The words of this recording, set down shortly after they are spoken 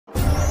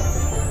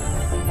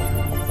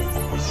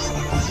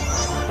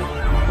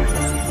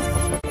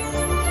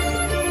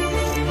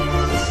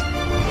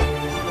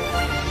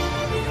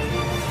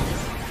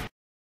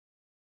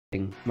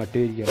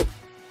Material.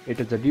 It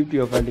is the duty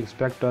of welding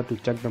inspector to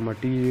check the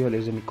material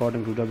is in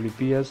according to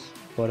WPS.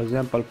 For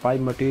example, pipe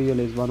material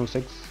is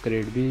 106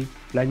 grade B,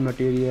 flange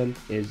material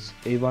is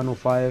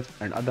A105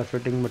 and other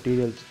fitting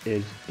materials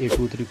is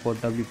A234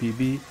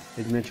 WPB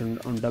is mentioned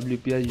on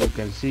WPS. You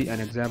can see an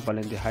example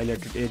in the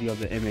highlighted area of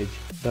the image.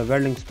 The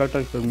welding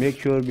inspector should make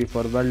sure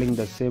before welding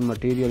the same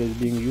material is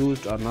being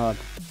used or not.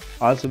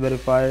 Also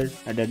verify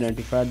and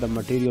identify the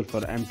material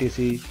for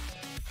MTC.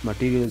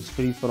 Material is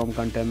free from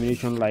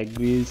contamination like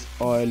grease,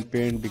 oil,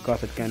 paint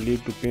because it can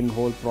lead to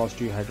pinhole,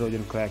 porosity,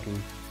 hydrogen cracking.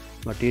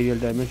 Material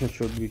dimensions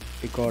should be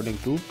according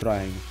to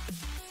drawing.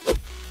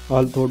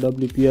 Although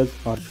WPS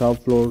are shop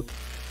floor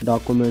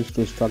documents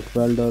to instruct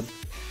welders,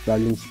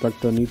 welding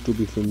inspector need to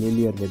be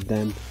familiar with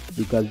them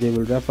because they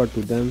will refer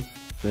to them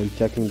when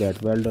checking that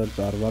welders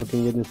are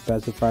working within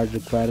specified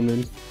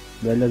requirements.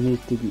 Welders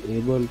need to be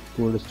able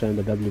to understand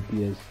the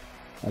WPS.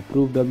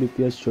 Approved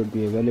WPS should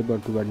be available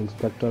to welding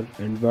inspector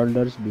and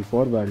welders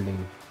before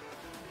welding.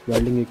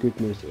 Welding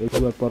equipment. If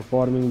you are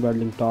performing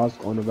welding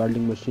tasks on a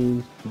welding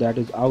machine that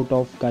is out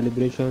of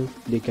calibration,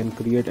 they can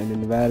create an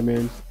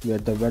environment where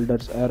the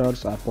welder's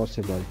errors are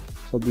possible.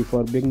 So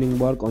before beginning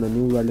work on a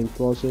new welding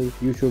process,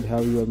 you should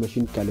have your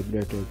machine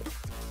calibrated.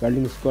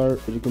 Welding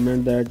experts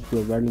recommend that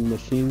your welding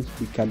machines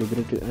be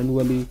calibrated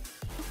annually.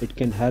 It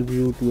can help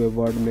you to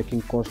avoid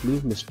making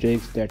costly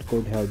mistakes that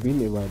could have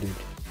been avoided.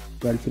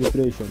 Weld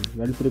preparation.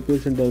 Weld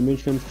preparation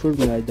dimensions should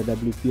match the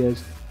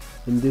WPS.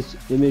 In this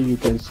image you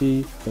can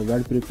see the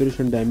weld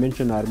preparation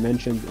dimensions are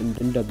mentioned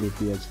in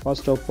WPS.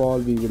 First of all,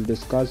 we will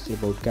discuss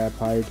about cap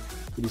height.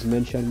 It is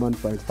mentioned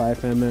 1.5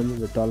 mm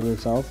with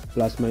tolerance of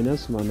plus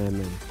minus 1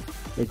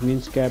 mm. It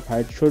means cap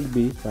height should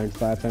be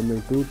 0.5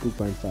 mm to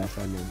 2.5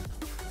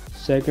 mm.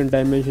 Second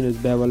dimension is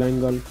bevel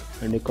angle,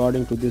 and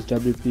according to this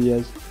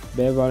WPS,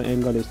 bevel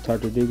angle is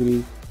 30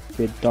 degree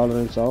with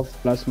tolerance of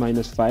plus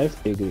minus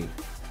 5 degree.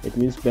 It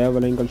means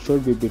bevel angle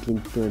should be between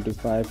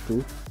 25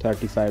 to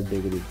 35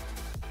 degree.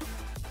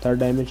 Third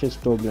dimension is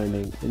toe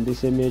blending. In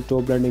this image,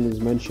 toe blending is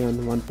mentioned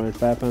 1.5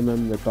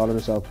 mm with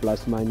tolerance of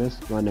plus minus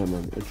 1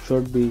 mm. It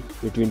should be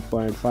between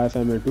 0.5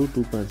 mm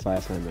to 2.5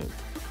 mm.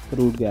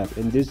 Root gap.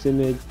 In this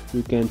image,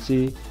 you can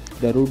see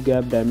the root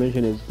gap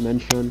dimension is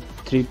mentioned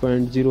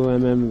 3.0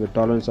 mm with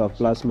tolerance of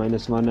plus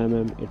minus 1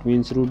 mm. It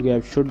means root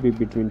gap should be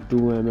between 2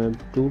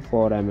 mm to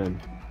 4 mm.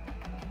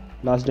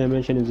 Last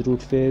dimension is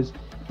root face.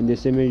 In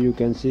this image you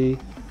can see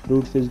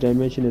root face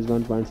dimension is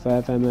 1.5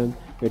 mm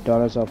with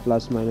tolerance of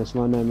plus minus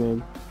 1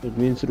 mm. It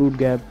means root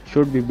gap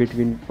should be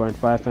between 0.5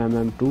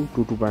 mm to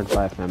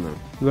 2.5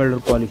 mm. Welder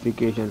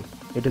qualification.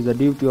 It is the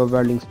duty of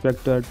welding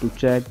inspector to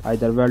check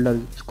either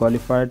welder is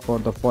qualified for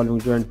the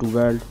following joint to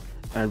weld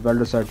and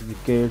welder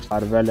certificates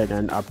are valid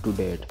and up to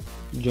date.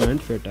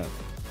 Joint fit-up.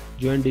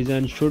 Joint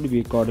design should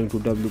be according to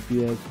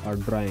WPS or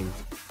drawing.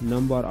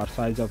 Number or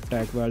size of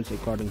tack welds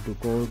according to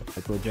code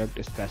or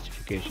project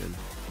specification.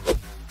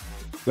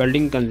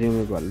 Welding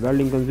consumable.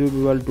 Welding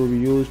consumable to be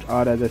used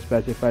are as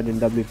specified in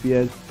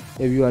WPS.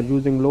 If you are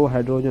using low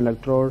hydrogen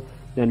electrode,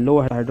 then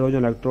low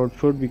hydrogen electrode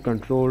should be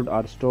controlled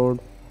or stored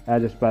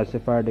as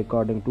specified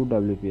according to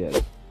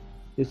WPS.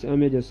 This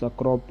image is a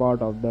crop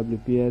part of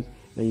WPS,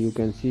 and you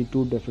can see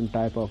two different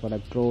types of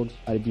electrodes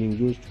are being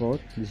used for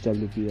this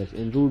WPS.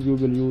 In root you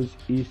will use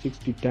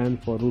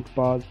E6010 for root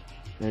pass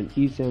and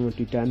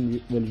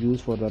E7010 will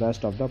use for the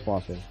rest of the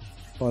passes.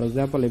 For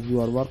example, if you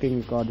are working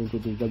according to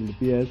this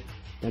WPS,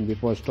 then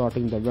before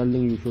starting the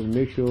welding you should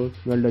make sure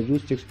welder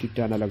use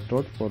 6010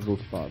 electrode for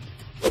root pass.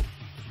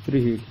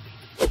 Preheat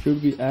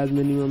should be as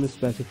minimum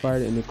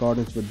specified in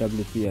accordance with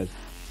WPS.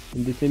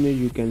 In this image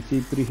you can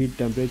see preheat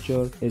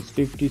temperature is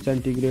 50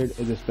 centigrade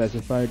is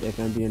specified if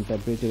ambient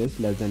temperature is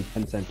less than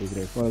 10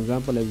 centigrade. For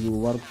example, if you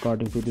work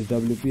according to this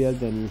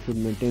WPS, then you should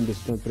maintain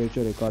this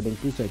temperature according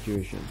to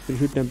saturation.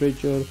 Preheat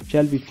temperature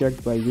shall be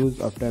checked by use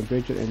of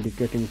temperature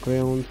indicating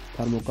crayons,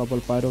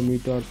 thermocouple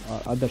pyrometers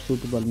or other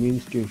suitable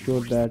means to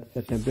ensure that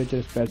the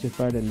temperature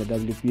specified in the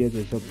WPS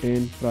is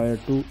obtained prior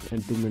to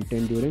and to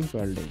maintain during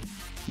welding.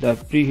 The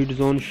preheat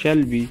zone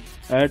shall be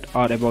at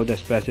or above the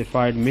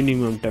specified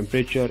minimum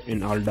temperature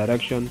in all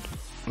directions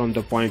from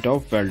the point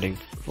of welding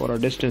for a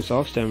distance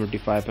of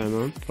 75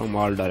 mm from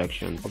all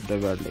directions of the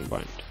welding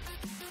point.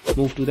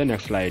 Move to the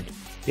next slide.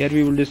 Here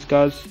we will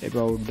discuss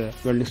about the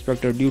welding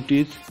inspector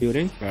duties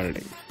during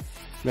welding.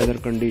 Weather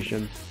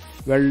conditions.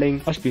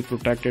 Welding must be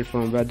protected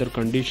from weather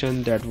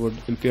conditions that would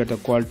impair the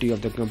quality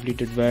of the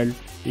completed weld.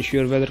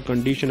 Ensure weather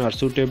conditions are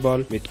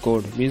suitable with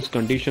code, means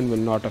condition will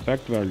not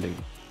affect welding.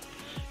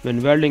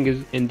 When welding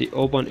is in the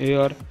open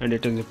air, and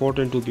it is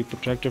important to be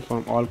protected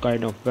from all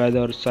kinds of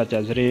weather such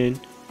as rain,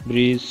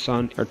 breeze,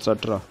 sun,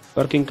 etc.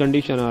 Working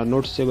conditions are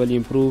noticeably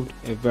improved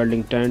if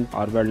welding tent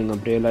or welding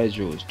umbrella is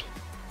used.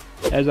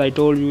 As I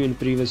told you in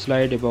previous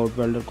slide about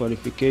welder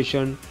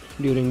qualification,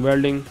 during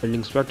welding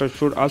inspector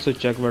should also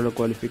check welder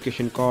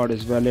qualification card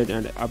is valid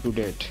and up to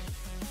date.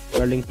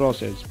 Welding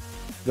process.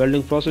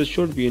 Welding process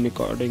should be in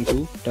according to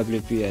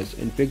WPS.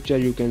 In picture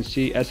you can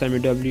see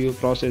SMEW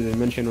process is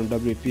mentioned on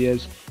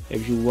WPS.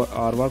 If you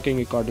are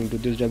working according to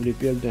this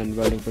WPS, then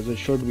welding process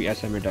should be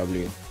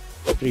SMEW.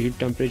 preheat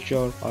temperature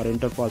or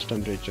interpass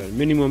temperature.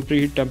 Minimum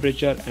preheat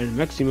temperature and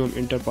maximum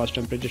interpass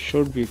temperature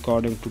should be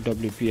according to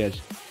WPS,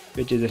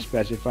 which is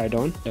specified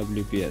on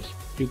WPS.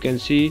 You can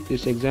see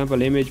this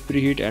example image.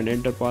 Preheat and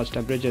interpass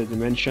temperature is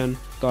mentioned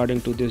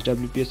according to this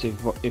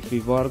WPS. If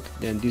we work,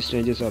 then these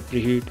ranges of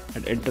preheat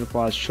and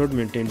interpass should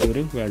maintain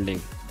during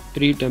welding.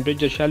 Preheat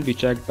temperature shall be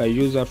checked by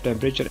use of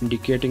temperature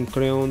indicating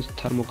crayons,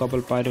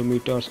 thermocouple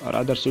pyrometers or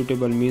other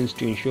suitable means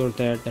to ensure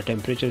that the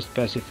temperature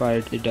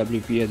specified in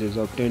WPS is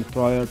obtained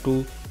prior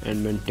to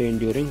and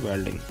maintained during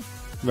welding.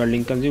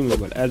 Welding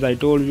consumable. As I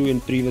told you in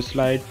previous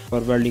slide, for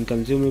welding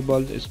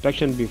consumables,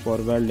 inspection before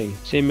welding.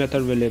 Same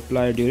method will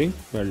apply during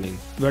welding.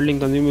 Welding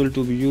consumable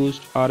to be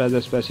used are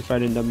as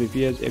specified in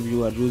WPS. If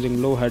you are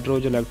using low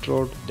hydrogen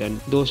electrode,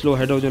 then those low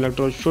hydrogen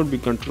electrodes should be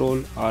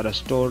controlled or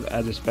stored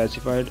as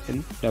specified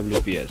in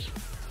WPS.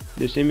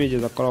 This image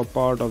is a crop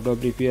part of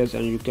WPS,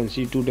 and you can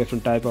see two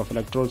different type of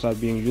electrodes are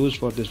being used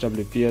for this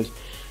WPS.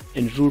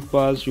 In root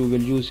pass you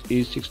will use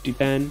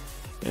E6010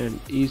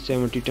 and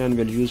E7010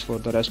 will use for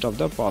the rest of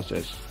the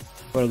passes.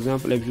 For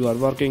example, if you are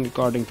working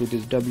according to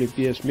this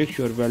WPS, make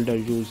sure welder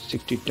use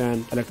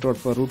 6010 electrode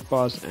for root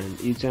pass and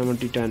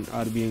E7010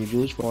 are being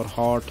used for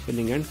hot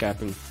filling and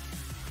capping.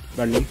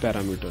 Welding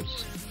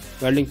parameters.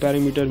 Welding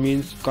parameter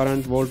means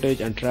current,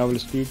 voltage and travel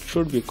speed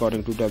should be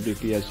according to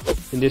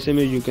WPS. In this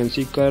image you can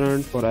see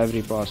current for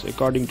every pass.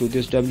 According to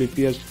this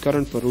WPS,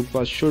 current for root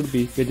pass should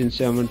be within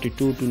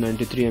 72 to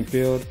 93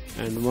 ampere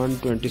and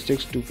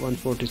 126 to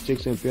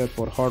 146 ampere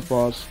for hot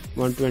pass,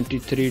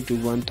 123 to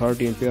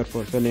 130 ampere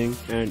for filling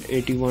and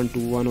 81 to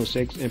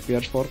 106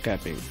 amperes for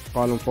capping.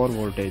 Column for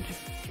voltage.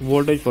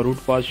 Voltage for root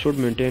pass should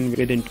maintain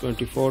within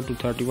 24 to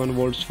 31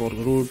 volts for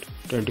root,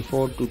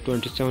 24 to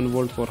 27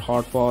 volts for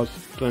hot pass,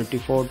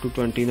 24 to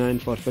 29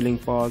 for filling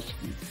pass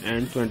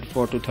and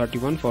 24 to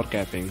 31 for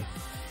capping.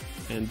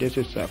 And this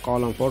is a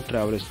column for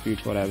travel speed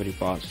for every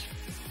pass.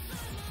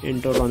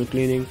 Internal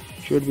cleaning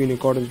should be in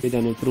accordance with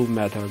an improved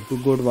method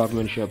to good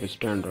workmanship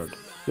standard.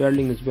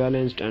 Welding is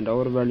balanced and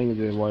overwelding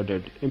is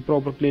avoided.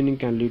 Improper cleaning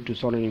can lead to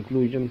solid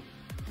inclusion.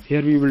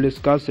 Here we will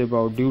discuss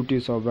about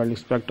duties of welding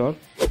inspector.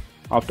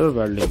 After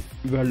welding,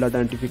 weld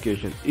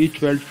identification.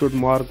 Each weld should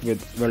mark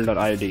with welder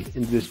ID.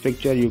 In this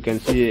picture you can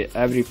see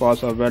every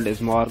pass or weld is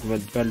marked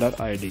with welder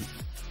ID.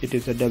 It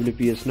is a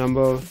WPS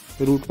number.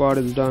 Root part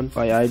is done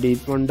by ID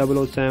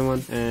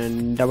 1007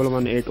 and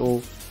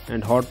 1180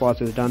 and hot pass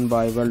is done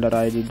by welder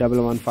ID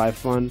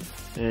 1151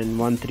 and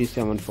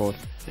 1374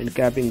 and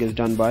capping is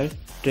done by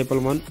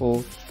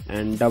 1110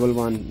 and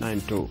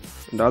 1192.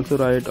 And also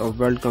write of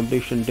weld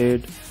completion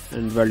date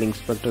and welding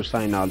inspector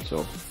sign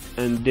also.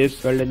 And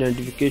this weld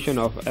identification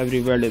of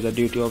every weld is a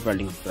duty of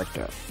welding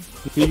inspector.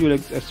 Visual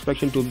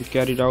inspection to be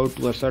carried out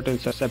to a certain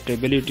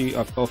susceptibility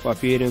of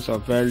appearance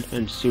of weld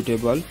and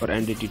suitable for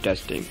NDT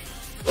testing.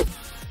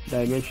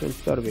 Dimension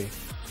survey.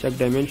 Check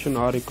dimension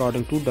are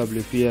according to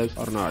WPS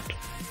or not.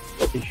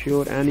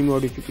 Ensure any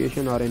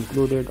modification are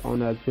included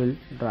on as-built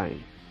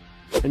drawing.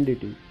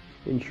 NDT.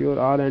 Ensure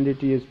all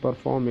NDT is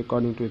performed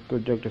according to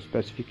project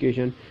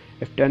specification.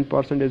 If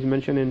 10% is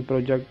mentioned in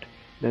project,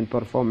 then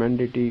perform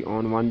NDT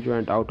on one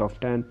joint out of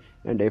 10,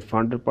 and if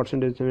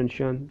 100% is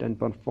mentioned, then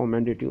perform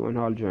NDT on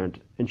all joints.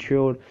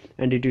 Ensure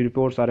NDT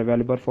reports are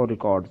available for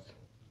records.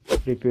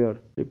 Repair.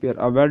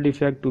 A weld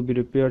defect to be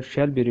repaired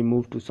shall be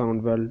removed to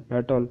sound weld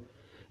metal.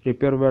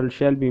 Repair weld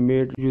shall be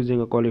made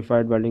using a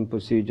qualified welding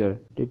procedure.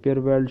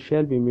 Repair weld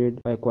shall be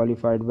made by a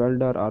qualified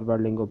welder or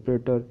welding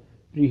operator.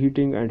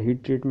 Preheating and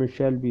heat treatment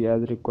shall be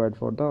as required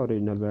for the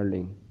original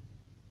welding.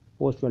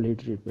 Post-weld heat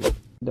treatment.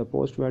 The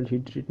post-weld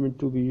heat treatment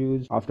to be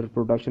used after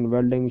production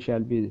welding shall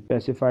be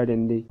specified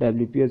in the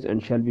WPS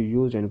and shall be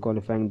used in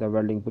qualifying the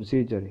welding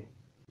procedure.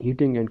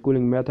 Heating and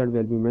cooling method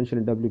will be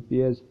mentioned in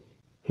WPS.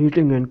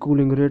 Heating and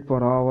cooling rate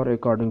per hour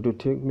according to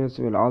thickness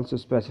will also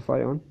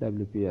specify on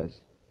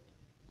WPS.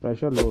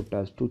 Pressure load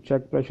test. To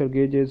check pressure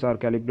gauges are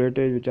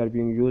calibrated which are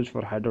being used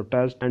for hydro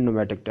test and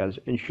pneumatic test.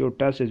 Ensure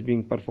test is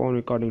being performed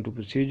according to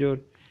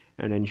procedure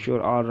and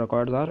ensure all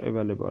records are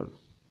available.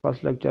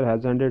 First lecture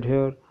has ended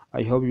here.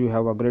 I hope you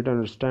have a great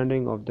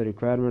understanding of the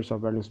requirements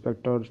of welding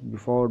inspectors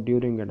before,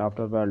 during and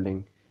after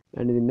welding.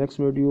 And in the next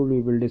module we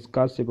will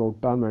discuss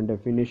about term and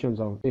definitions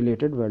of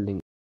related welding.